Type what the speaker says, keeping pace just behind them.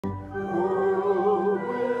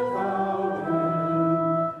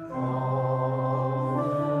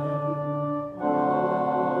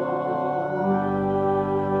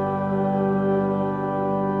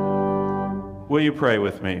Will you pray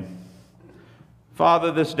with me?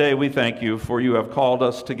 Father, this day we thank you for you have called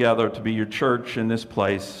us together to be your church in this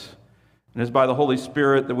place. And it's by the Holy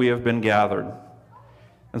Spirit that we have been gathered.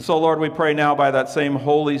 And so, Lord, we pray now by that same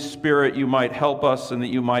Holy Spirit you might help us and that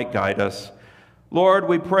you might guide us. Lord,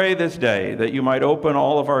 we pray this day that you might open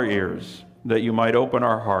all of our ears, that you might open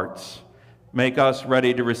our hearts. Make us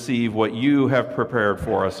ready to receive what you have prepared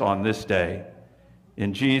for us on this day.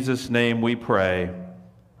 In Jesus' name we pray.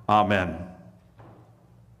 Amen.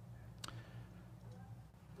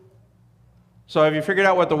 So have you figured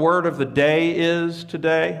out what the word of the day is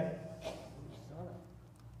today?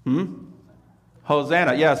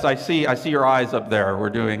 Hosanna. Yes, I see your eyes up there. We're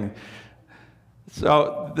doing.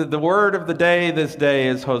 So the word of the day this day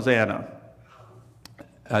is Hosanna.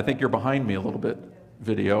 I think you're behind me a little bit,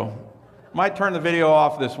 video. Might turn the video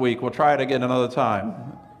off this week. We'll try it again another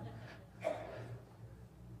time.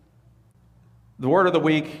 The word of the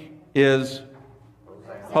week is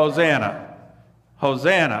Hosanna.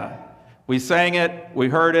 Hosanna. We sang it, we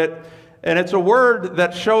heard it, and it's a word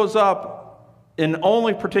that shows up in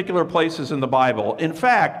only particular places in the Bible. In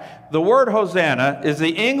fact, the word Hosanna is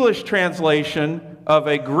the English translation of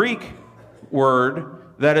a Greek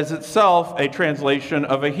word that is itself a translation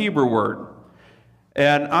of a Hebrew word.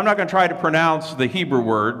 And I'm not going to try to pronounce the Hebrew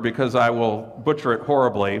word because I will butcher it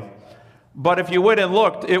horribly. But if you went and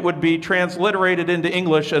looked, it would be transliterated into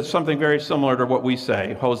English as something very similar to what we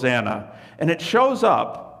say, Hosanna. And it shows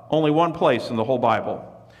up only one place in the whole Bible.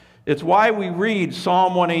 It's why we read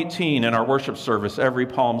Psalm 118 in our worship service every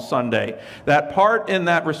Palm Sunday. That part in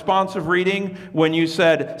that responsive reading when you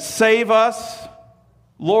said, "Save us,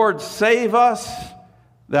 Lord, save us,"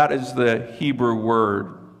 that is the Hebrew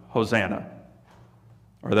word Hosanna,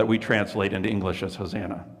 or that we translate into English as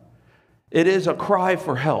Hosanna. It is a cry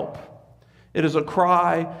for help. It is a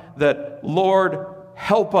cry that, Lord,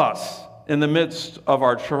 help us in the midst of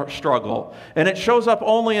our struggle. And it shows up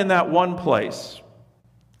only in that one place.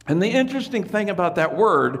 And the interesting thing about that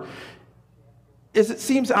word is it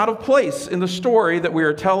seems out of place in the story that we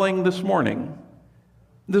are telling this morning.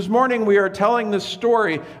 This morning we are telling this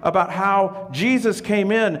story about how Jesus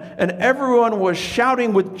came in and everyone was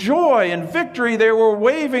shouting with joy and victory. They were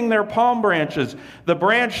waving their palm branches, the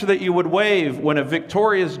branch that you would wave when a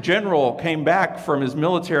victorious general came back from his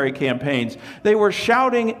military campaigns. They were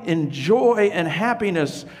shouting in joy and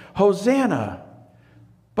happiness, Hosanna.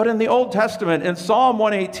 But in the Old Testament, in Psalm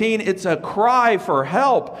 118, it's a cry for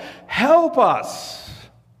help. Help us.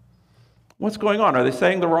 What's going on? Are they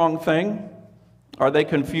saying the wrong thing? Are they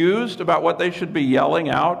confused about what they should be yelling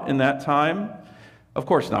out in that time? Of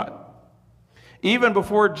course not. Even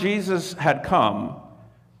before Jesus had come,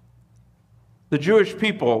 the Jewish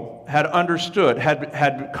people had understood,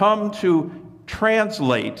 had come to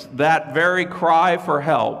translate that very cry for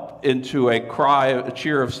help into a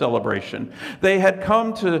cheer of celebration. They had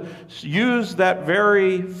come to use that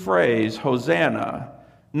very phrase, Hosanna,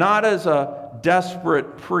 not as a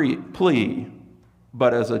desperate plea,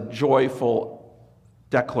 but as a joyful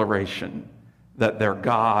declaration that their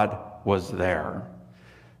God was there.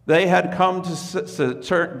 They had come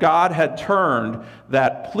to, God had turned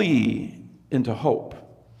that plea into hope.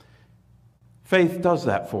 Faith does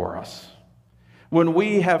that for us. When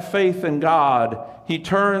we have faith in God, He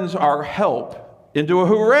turns our help into a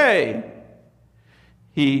hooray.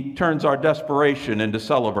 He turns our desperation into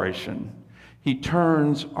celebration. He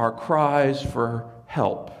turns our cries for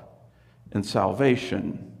help and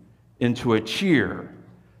salvation into a cheer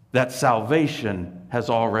that salvation has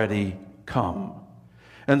already come.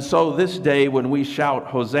 And so this day when we shout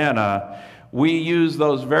Hosanna, we use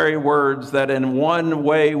those very words that in one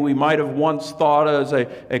way we might have once thought as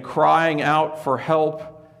a crying out for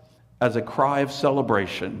help, as a cry of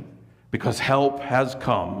celebration, because help has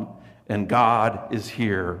come and God is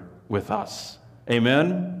here with us.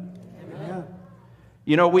 Amen? Amen.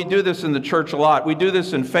 You know, we do this in the church a lot. We do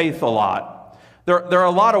this in faith a lot. There are a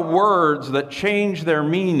lot of words that change their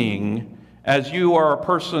meaning as you are a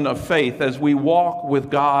person of faith, as we walk with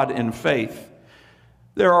God in faith.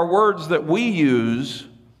 There are words that we use,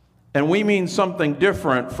 and we mean something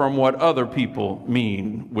different from what other people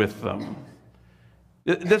mean with them.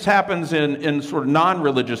 This happens in sort of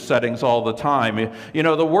non-religious settings all the time. You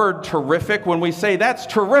know, the word terrific, when we say, that's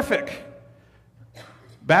terrific,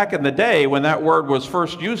 back in the day when that word was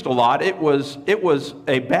first used a lot, it was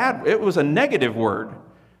a negative word.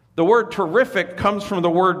 The word terrific comes from the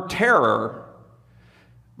word terror.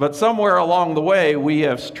 But somewhere along the way, we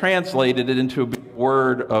have translated it into a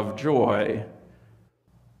word of joy.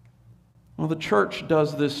 Well, the church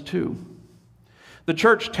does this too. The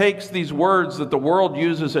church takes these words that the world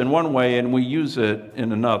uses in one way and we use it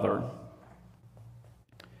in another.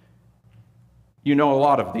 You know a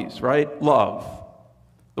lot of these, right? Love.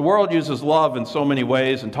 The world uses love in so many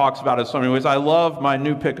ways and talks about it in so many ways. I love my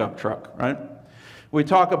new pickup truck, right? We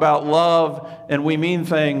talk about love and we mean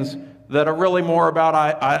things that are really more about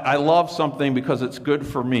I love something because it's good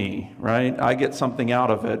for me, right? I get something out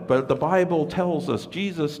of it. But the Bible tells us,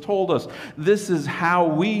 Jesus told us, this is how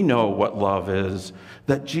we know what love is,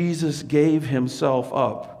 that Jesus gave himself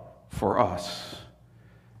up for us.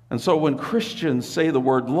 And so when Christians say the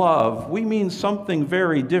word love, we mean something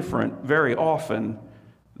very different very often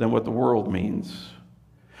than what the world means.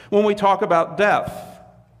 When we talk about death,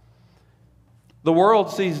 the world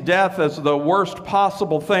sees death as the worst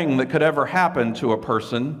possible thing that could ever happen to a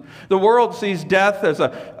person. The world sees death as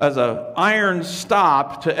a iron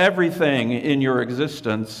stop to everything in your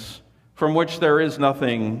existence, from which there is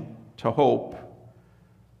nothing to hope.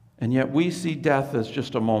 And yet we see death as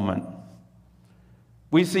just a moment.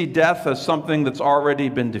 We see death as something that's already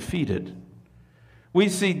been defeated. We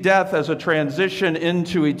see death as a transition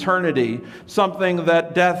into eternity, something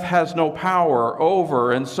that death has no power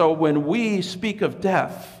over. And so when we speak of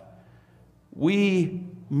death, we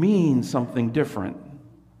mean something different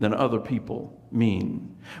than other people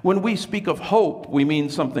mean. When we speak of hope, we mean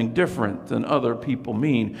something different than other people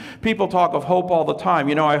mean. People talk of hope all the time.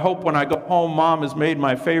 You know, I hope when I go home, Mom has made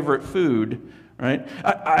my favorite food, right?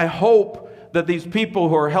 I hope that these people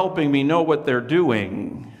who are helping me know what they're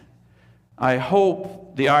doing. I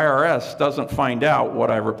hope the IRS doesn't find out what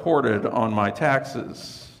I reported on my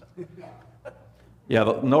taxes.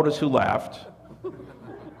 Yeah, notice who laughed.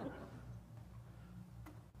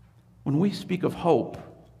 When we speak of hope,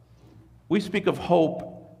 we speak of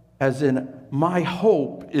hope as in, my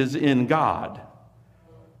hope is in God.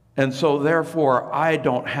 And so therefore, I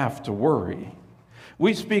don't have to worry.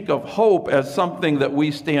 We speak of hope as something that we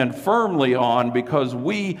stand firmly on because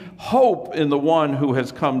we hope in the one who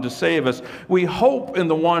has come to save us. We hope in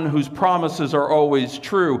the one whose promises are always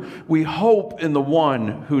true. We hope in the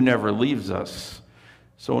one who never leaves us.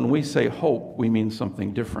 So when we say hope, we mean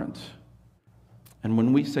something different. And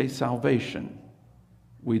when we say salvation,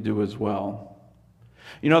 we do as well.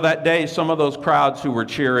 You know, that day, some of those crowds who were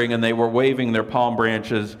cheering and they were waving their palm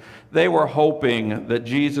branches, they were hoping that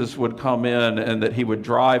Jesus would come in and that he would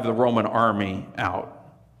drive the Roman army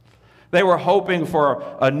out. They were hoping for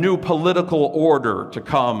a new political order to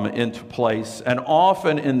come into place. And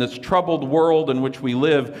often in this troubled world in which we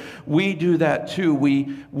live, we do that too.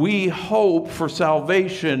 We hope for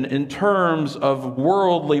salvation in terms of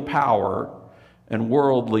worldly power and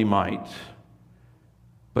worldly might.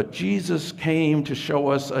 But Jesus came to show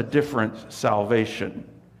us a different salvation.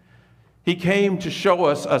 He came to show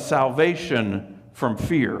us a salvation from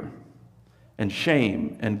fear and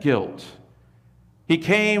shame and guilt. He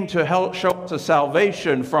came to help show us a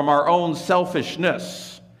salvation from our own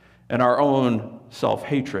selfishness and our own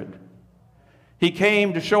self-hatred. He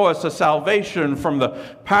came to show us a salvation from the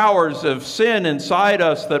powers of sin inside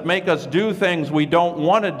us that make us do things we don't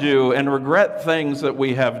want to do and regret things that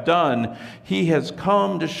we have done. He has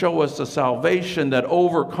come to show us a salvation that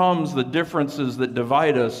overcomes the differences that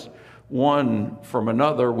divide us one from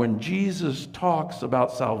another. When Jesus talks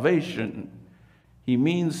about salvation, he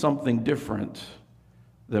means something different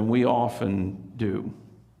than we often do.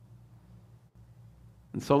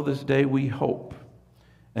 And so this day we hope.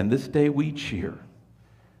 And this day we cheer,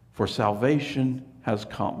 for salvation has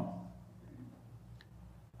come.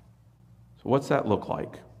 So what's that look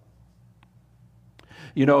like?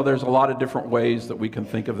 You know, there's a lot of different ways that we can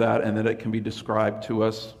think of that and that it can be described to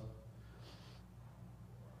us.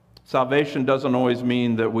 Salvation doesn't always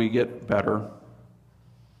mean that we get better.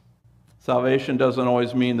 Salvation doesn't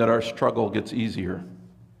always mean that our struggle gets easier.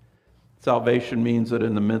 Salvation means that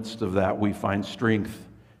in the midst of that we find strength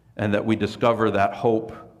and that we discover that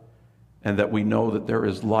hope, and that we know that there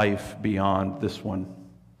is life beyond this one.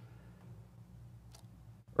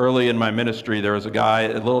 Early in my ministry, there was a guy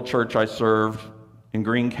at a little church I served in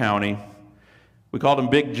Greene County. We called him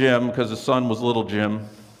Big Jim because his son was Little Jim.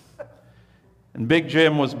 And Big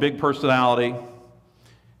Jim was a big personality.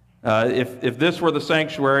 If this were the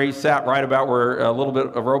sanctuary, he sat right about where a little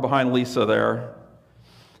bit a row behind Lisa there.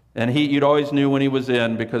 And you'd always knew when he was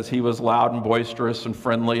in because he was loud and boisterous and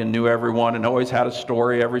friendly and knew everyone and always had a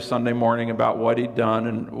story every Sunday morning about what he'd done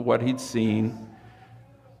and what he'd seen.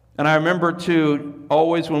 And I remember too,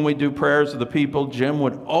 always when we do prayers of the people, Jim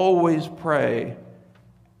would always pray,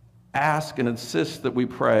 ask and insist that we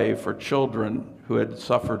pray for children who had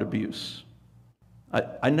suffered abuse.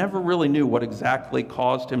 I never really knew what exactly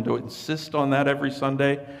caused him to insist on that every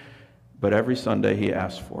Sunday, but every Sunday he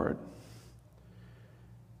asked for it.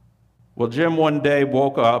 Well, Jim one day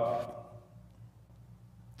woke up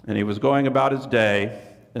And he was going about his day,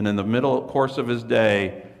 and in the middle course of his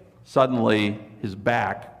day, suddenly his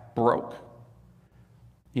back broke.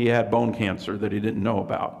 He had bone cancer that he didn't know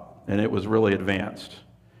about, and it was really advanced.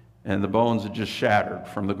 And the bones had just shattered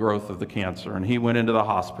from the growth of the cancer. And he went into the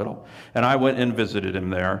hospital, and I went and visited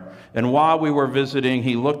him there. And while we were visiting,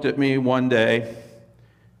 he looked at me one day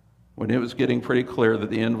when it was getting pretty clear that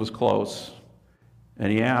the end was close,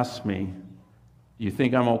 and he asked me, "Do you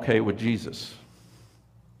think I'm okay with Jesus?"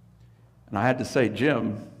 And I had to say,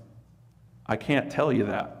 "Jim, I can't tell you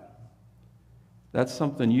that. That's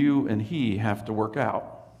something you and he have to work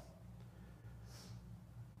out."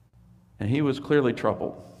 And he was clearly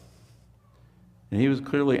troubled. And he was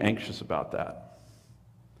clearly anxious about that.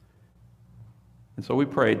 And so we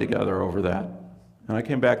prayed together over that. And I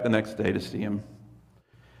came back the next day to see him.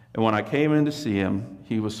 And when I came in to see him,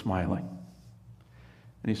 he was smiling.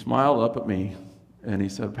 And he smiled up at me, and he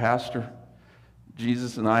said, "Pastor,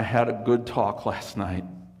 Jesus and I had a good talk last night,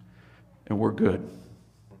 and we're good.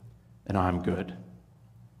 And I'm good.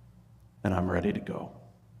 And I'm ready to go."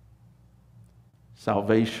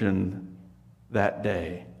 Salvation that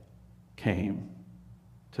day came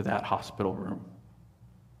to that hospital room.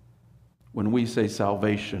 When we say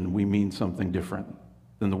salvation, we mean something different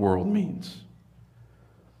than the world means.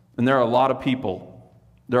 And there are a lot of people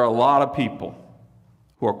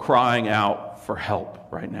who are crying out for help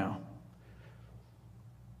right now.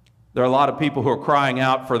 There are a lot of people who are crying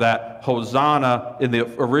out for that Hosanna in the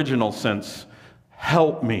original sense.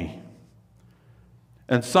 Help me.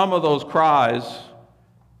 And some of those cries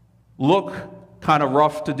look kind of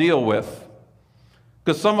rough to deal with,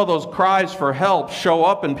 because some of those cries for help show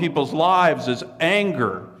up in people's lives as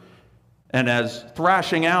anger and as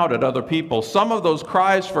thrashing out at other people. Some of those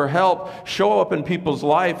cries for help show up in people's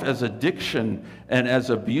life as addiction and as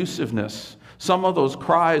abusiveness. Some of those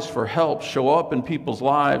cries for help show up in people's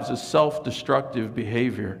lives as self-destructive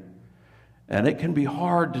behavior. And it can be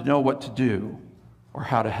hard to know what to do or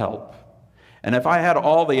how to help. And if I had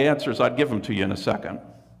all the answers, I'd give them to you in a second.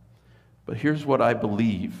 But here's what I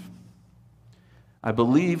believe. I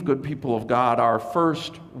believe, good people of God, our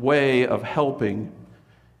first way of helping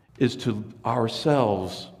is to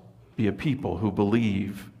ourselves be a people who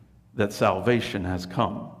believe that salvation has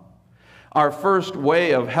come. Our first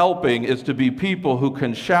way of helping is to be people who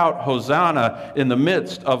can shout Hosanna in the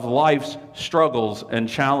midst of life's struggles and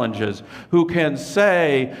challenges, who can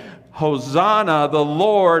say, Hosanna, the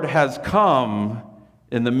Lord has come,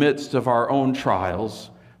 in the midst of our own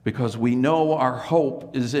trials, because we know our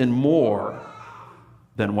hope is in more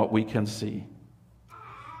than what we can see.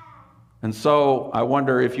 And so I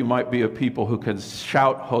wonder if you might be a people who can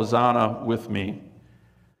shout Hosanna with me.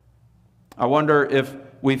 I wonder if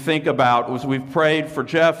we think about, as we've prayed for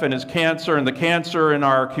Jeff and his cancer and the cancer in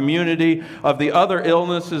our community, of the other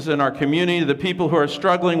illnesses in our community, the people who are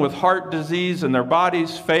struggling with heart disease and their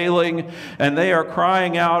bodies failing, and they are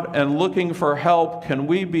crying out and looking for help. Can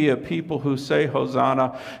we be a people who say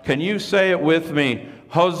Hosanna? Can you say it with me?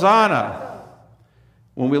 Hosanna!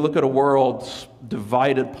 When we look at a world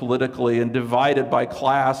divided politically and divided by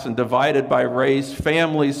class and divided by race,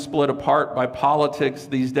 families split apart by politics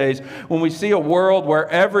these days, when we see a world where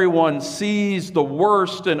everyone sees the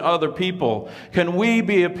worst in other people, can we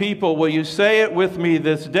be a people, will you say it with me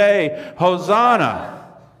this day, Hosanna?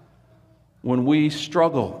 When we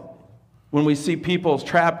struggle, when we see people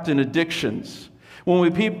trapped in addictions, when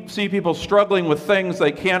we see people struggling with things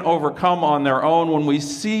they can't overcome on their own, when we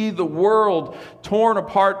see the world torn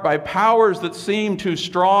apart by powers that seem too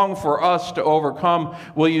strong for us to overcome,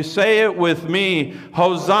 will you say it with me,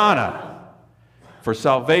 Hosanna? For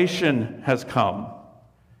salvation has come,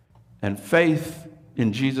 and faith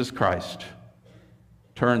in Jesus Christ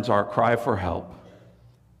turns our cry for help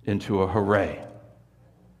into a hooray.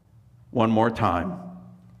 One more time.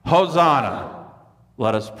 Hosanna!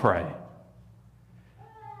 Let us pray.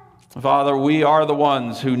 Father, we are the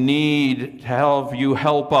ones who need to have you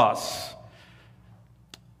help us.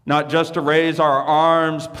 Not just to raise our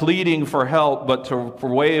arms pleading for help, but to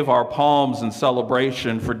wave our palms in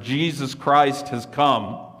celebration, for Jesus Christ has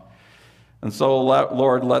come. And so,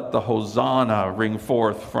 Lord, let the Hosanna ring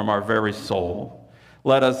forth from our very soul.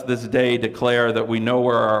 Let us this day declare that we know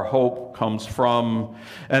where our hope comes from,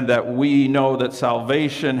 and that we know that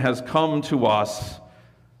salvation has come to us.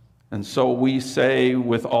 And so we say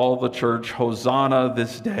with all the church, Hosanna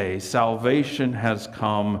this day, salvation has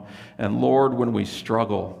come. And Lord, when we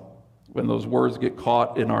struggle, when those words get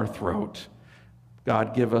caught in our throat,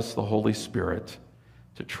 God, give us the Holy Spirit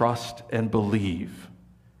to trust and believe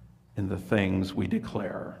in the things we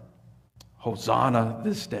declare. Hosanna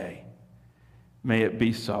this day. May it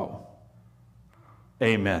be so.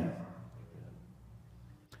 Amen.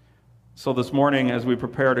 So this morning, as we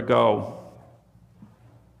prepare to go,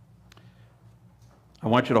 I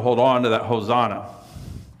want you to hold on to that Hosanna.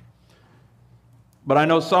 But I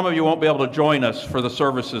know some of you won't be able to join us for the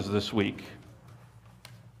services this week.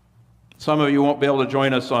 Some of you won't be able to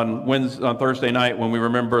join us on Thursday night when we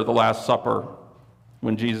remember the Last Supper,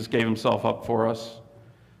 when Jesus gave himself up for us.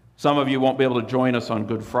 Some of you won't be able to join us on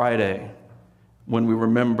Good Friday when we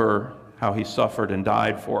remember how he suffered and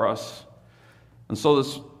died for us. And so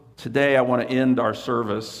today I want to end our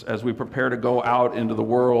service as we prepare to go out into the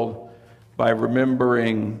world by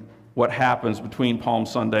remembering what happens between Palm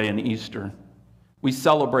Sunday and Easter. We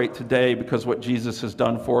celebrate today because what Jesus has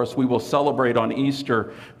done for us. We will celebrate on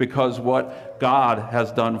Easter because what God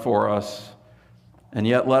has done for us. And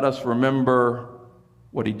yet let us remember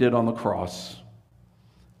what he did on the cross.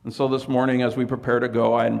 And so this morning as we prepare to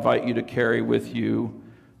go, I invite you to carry with you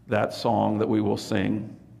that song that we will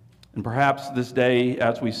sing. And perhaps this day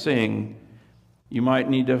as we sing, you might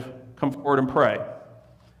need to come forward and pray.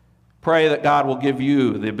 Pray that God will give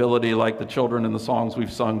you the ability, like the children in the songs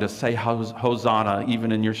we've sung, to say Hosanna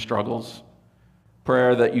even in your struggles.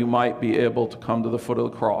 Prayer that you might be able to come to the foot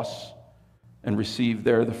of the cross and receive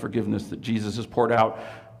there the forgiveness that Jesus has poured out,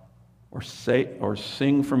 or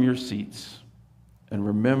sing from your seats and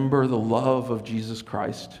remember the love of Jesus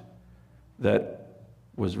Christ that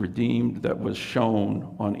was redeemed, that was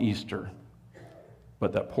shown on Easter,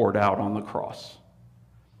 but that poured out on the cross.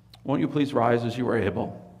 Won't you please rise as you are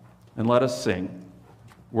able? And let us sing.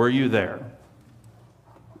 Were you there?